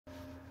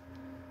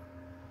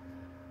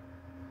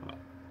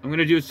I'm going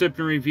to do a sip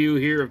and review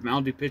here of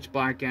Mountain Dew Pitch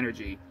Black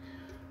Energy.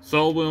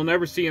 So we'll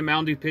never see a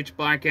Mountain Dew Pitch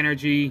Black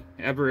Energy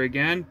ever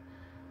again,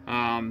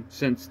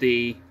 since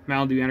the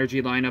Mountain Dew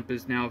Energy lineup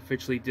is now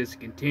officially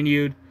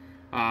discontinued.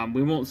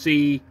 We won't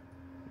see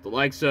the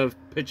likes of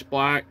Pitch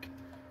Black,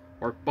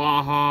 or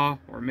Baja,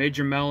 or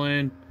Major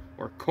Melon,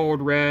 or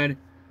Cold Red,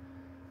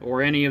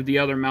 or any of the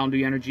other Mountain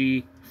Dew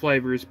Energy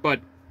flavors,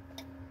 but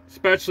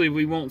especially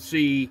we won't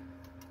see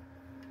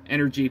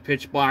Energy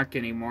Pitch Black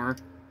anymore.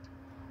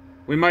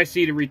 We might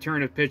see the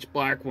return of Pitch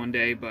Black one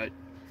day, but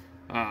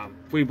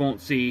we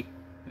won't see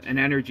an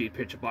Energy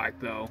Pitch Black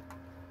though.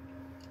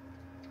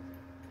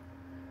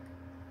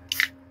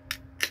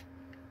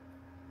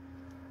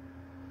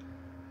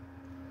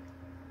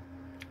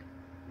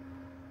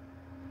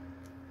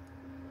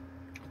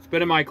 It's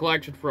been in my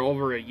collection for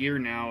over a year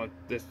now.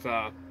 This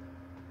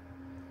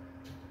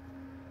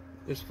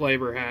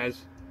flavor has,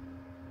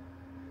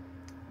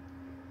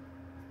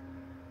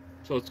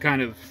 so it's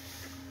kind of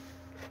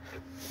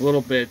a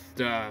little bit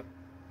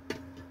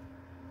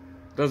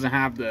doesn't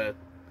have the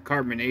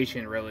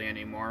carbonation really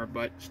anymore,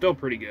 but still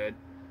pretty good.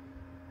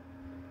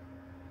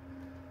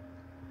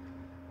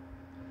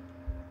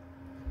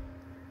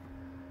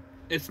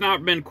 It's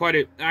not been quite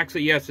a,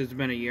 actually yes, it's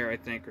been a year I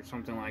think, or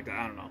something like that,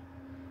 I don't know.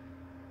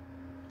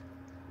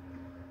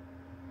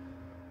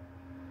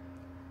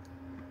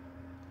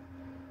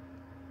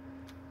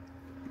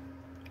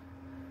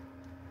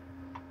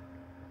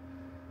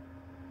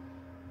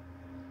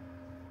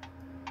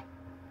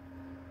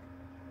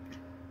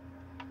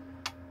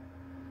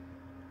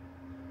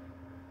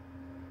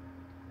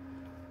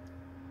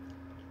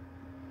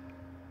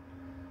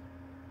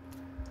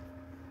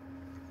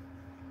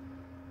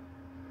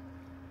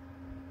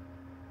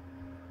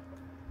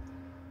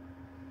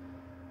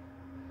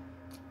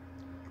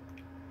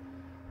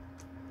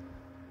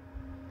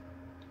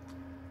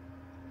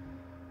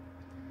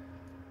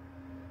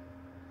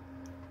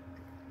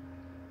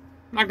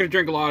 I'm not going to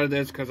drink a lot of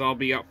this because I'll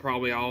be up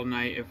probably all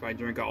night if I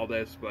drink all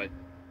this, but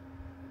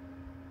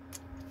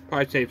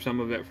probably save some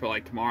of it for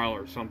like tomorrow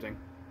or something.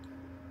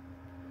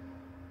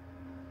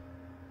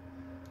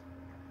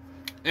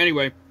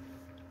 Anyway,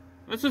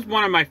 this is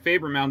one of my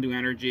favorite Mountain Dew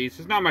Energies.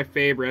 It's not my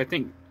favorite. I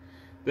think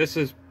this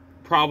is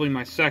probably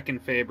my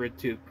second favorite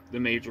to the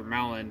Major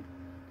Melon.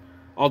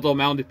 Although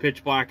Mountain Dew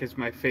Pitch Black is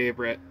my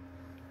favorite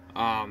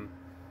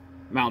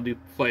Mountain Dew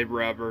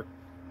flavor ever.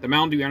 The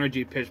Mountain Dew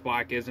Energy Pitch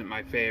Black isn't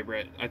my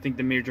favorite. I think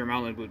the Major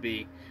Melon would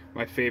be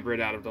my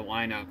favorite out of the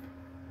lineup.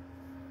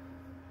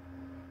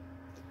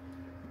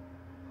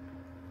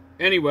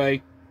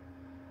 Anyway,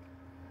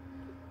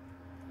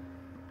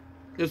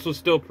 this was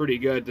still pretty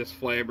good, this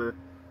flavor.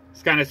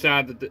 It's kind of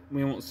sad that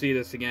we won't see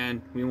this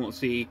again. We won't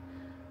see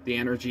the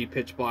Energy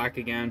Pitch Black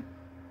again.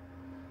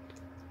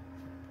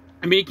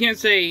 I mean, you can't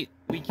say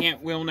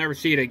we'll never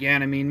see it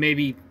again. I mean,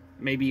 maybe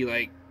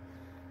like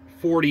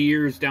 40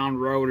 years down the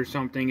road or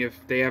something,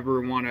 if they ever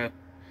want to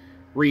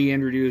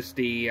reintroduce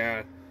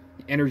the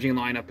Energy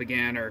lineup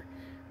again, or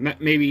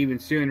maybe even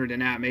sooner than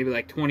that, maybe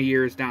like 20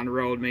 years down the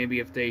road, maybe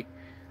if they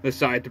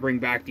decide to bring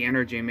back the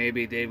Energy,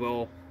 maybe they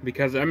will,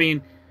 because I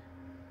mean,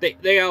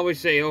 they always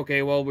say,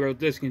 okay, well, we'll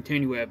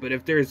discontinue it, but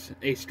if there's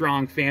a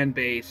strong fan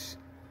base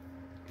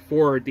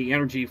for the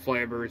Energy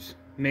flavors,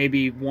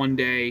 maybe one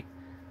day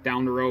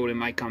down the road it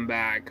might come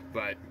back,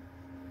 but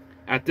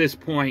at this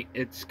point,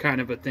 it's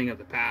kind of a thing of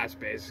the past,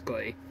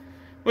 basically.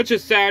 Which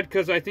is sad,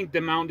 because I think the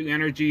Mountain Dew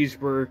Energies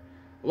were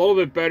a little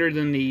bit better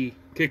than the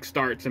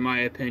Kickstarts, in my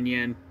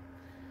opinion.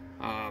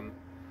 But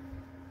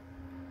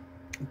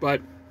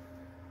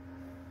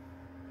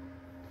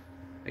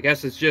I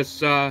guess it's just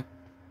some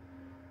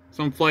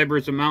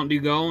flavors of Mountain Dew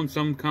go, and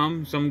some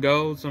come, some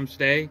go, some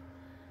stay.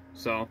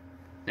 So,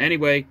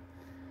 anyway,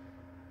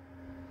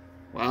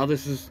 well,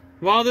 this is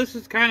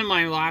kind of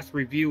my last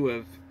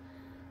review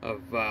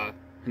of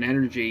an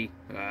Energy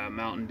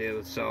Mountain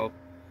Dew. So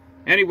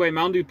anyway,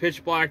 Mountain Dew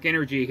Pitch Black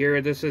Energy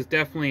here. This is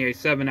definitely a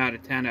 7 out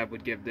of 10 I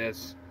would give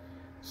this.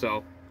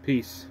 So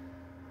peace.